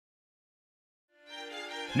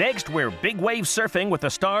Next, we're big wave surfing with the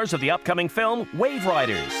stars of the upcoming film,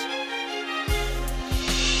 Waveriders.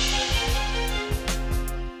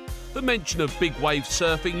 The mention of big wave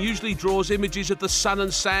surfing usually draws images of the sun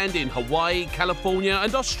and sand in Hawaii, California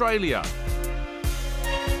and Australia.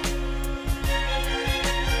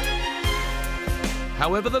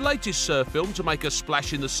 However, the latest surf film to make a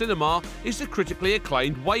splash in the cinema is the critically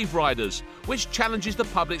acclaimed Waveriders, which challenges the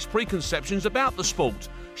public's preconceptions about the sport,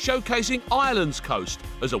 showcasing Ireland's coast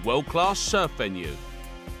as a world-class surf venue.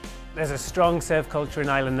 There's a strong surf culture in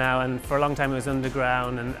Ireland now, and for a long time it was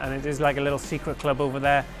underground, and it is like a little secret club over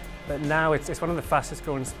there. But now it's one of the fastest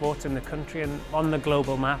growing sports in the country, and on the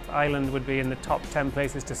global map, Ireland would be in the top 10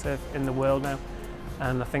 places to surf in the world now.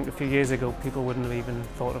 And I think a few years ago, people wouldn't have even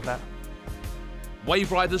thought of that.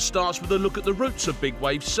 Waveriders starts with a look at the roots of big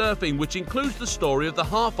wave surfing, which includes the story of the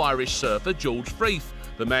half-Irish surfer George Freeth,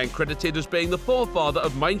 the man credited as being the forefather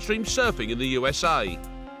of mainstream surfing in the USA.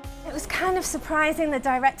 It was kind of surprising. The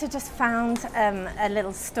director just found a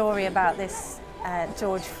little story about this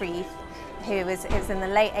George Freeth, who was in the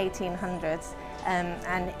late 1800s,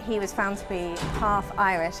 and he was found to be half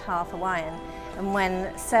Irish, half Hawaiian. And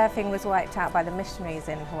when surfing was wiped out by the missionaries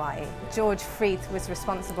in Hawaii, George Freeth was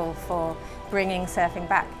responsible for bringing surfing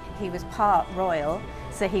back. He was part royal,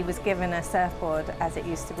 so he was given a surfboard as it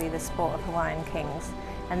used to be the sport of Hawaiian kings.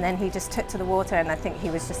 And then he just took to the water, and I think he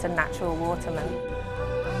was just a natural waterman.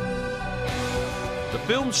 The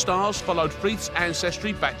film stars followed Freeth's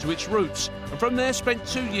ancestry back to its roots, and from there spent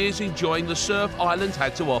 2 years enjoying the surf Ireland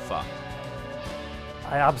had to offer.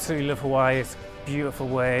 I absolutely love Hawaii. It's beautiful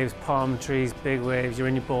waves, palm trees, big waves, you're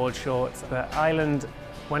in your board shorts. But Ireland,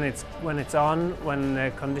 when it's on, when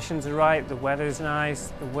the conditions are right, the weather's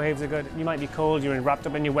nice, the waves are good. You might be cold, you're wrapped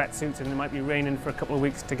up in your wetsuits, and it might be raining for a couple of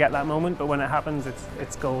weeks to get that moment, but when it happens,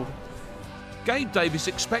 it's gold. Gabe Davies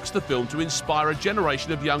expects the film to inspire a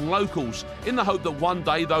generation of young locals in the hope that one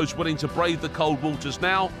day those willing to brave the cold waters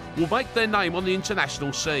now will make their name on the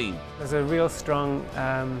international scene. There's a real strong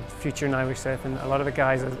future in Irish surfing. A lot of the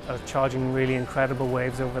guys are charging really incredible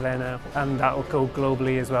waves over there now, and that'll go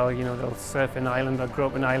globally as well. You know, they'll surf in Ireland, they'll grow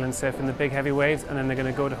up in Ireland surfing the big heavy waves, and then they're going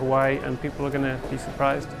to go to Hawaii and people are going to be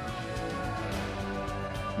surprised.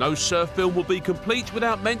 No surf film will be complete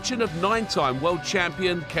without mention of 9-time world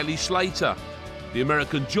champion Kelly Slater. The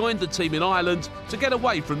American joined the team in Ireland to get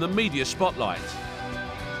away from the media spotlight.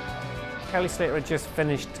 Kelly Slater had just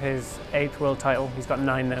finished his 8th world title. He's got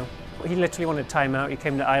 9 now. He literally wanted time out. He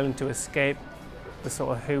came to Ireland to escape the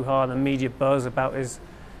sort of hoo-ha and the media buzz about his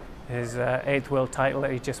 8th world title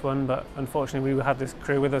that he just won. But unfortunately, we had this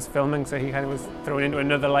crew with us filming, so he kind of was thrown into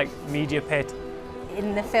another media pit.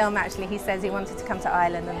 In the film, actually, he says he wanted to come to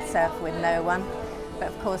Ireland and surf with no one. But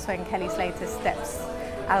of course, when Kelly Slater steps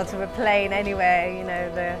out of a plane anywhere, you know,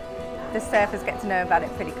 the surfers get to know about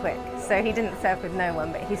it pretty quick. So he didn't surf with no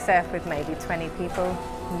one, but he surfed with maybe 20 people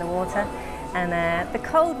in the water. And the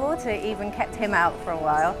cold water even kept him out for a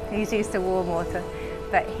while. He's used to warm water,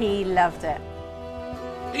 but he loved it.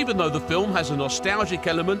 Even though the film has a nostalgic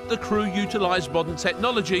element, the crew utilised modern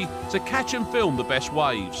technology to catch and film the best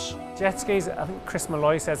waves. Jet skis, I think Chris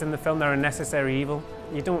Malloy says in the film, they're a necessary evil.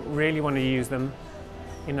 You don't really want to use them.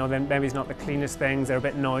 You know, then maybe it's not the cleanest things, they're a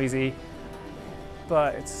bit noisy.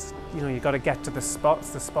 But it's, you know, you've got to get to the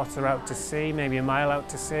spots. The spots are out to sea, maybe a mile out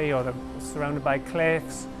to sea, or they're surrounded by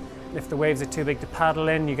cliffs. If the waves are too big to paddle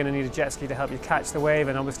in, you're going to need a jet ski to help you catch the wave.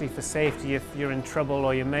 And obviously for safety, if you're in trouble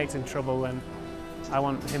or your mate's in trouble, then I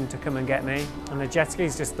want him to come and get me. And the jet ski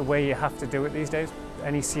is just the way you have to do it these days.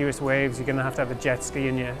 Any serious waves, you're going to have a jet ski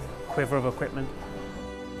in your quiver of equipment.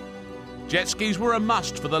 Jet skis were a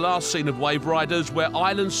must for the last scene of Waveriders, where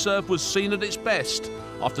island surf was seen at its best.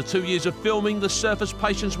 After 2 years of filming, the surfers'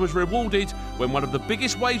 patience was rewarded when one of the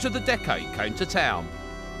biggest waves of the decade came to town.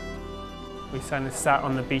 We kind of sat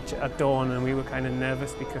on the beach at dawn and we were kind of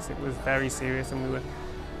nervous because it was very serious, and we were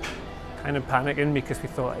kind of panicking because we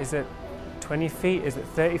thought, is it 20 feet, is it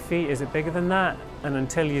 30 feet, is it bigger than that? And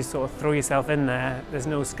until you sort of throw yourself in there, there's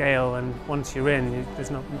no scale, and once you're in,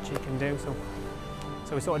 there's not much you can do. So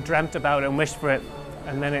we sort of dreamt about it and wished for it,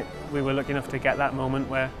 and then we were lucky enough to get that moment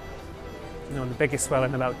where, you know, the biggest swell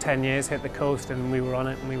in about 10 years hit the coast, and we were on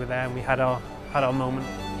it, and we were there, and we had our moment.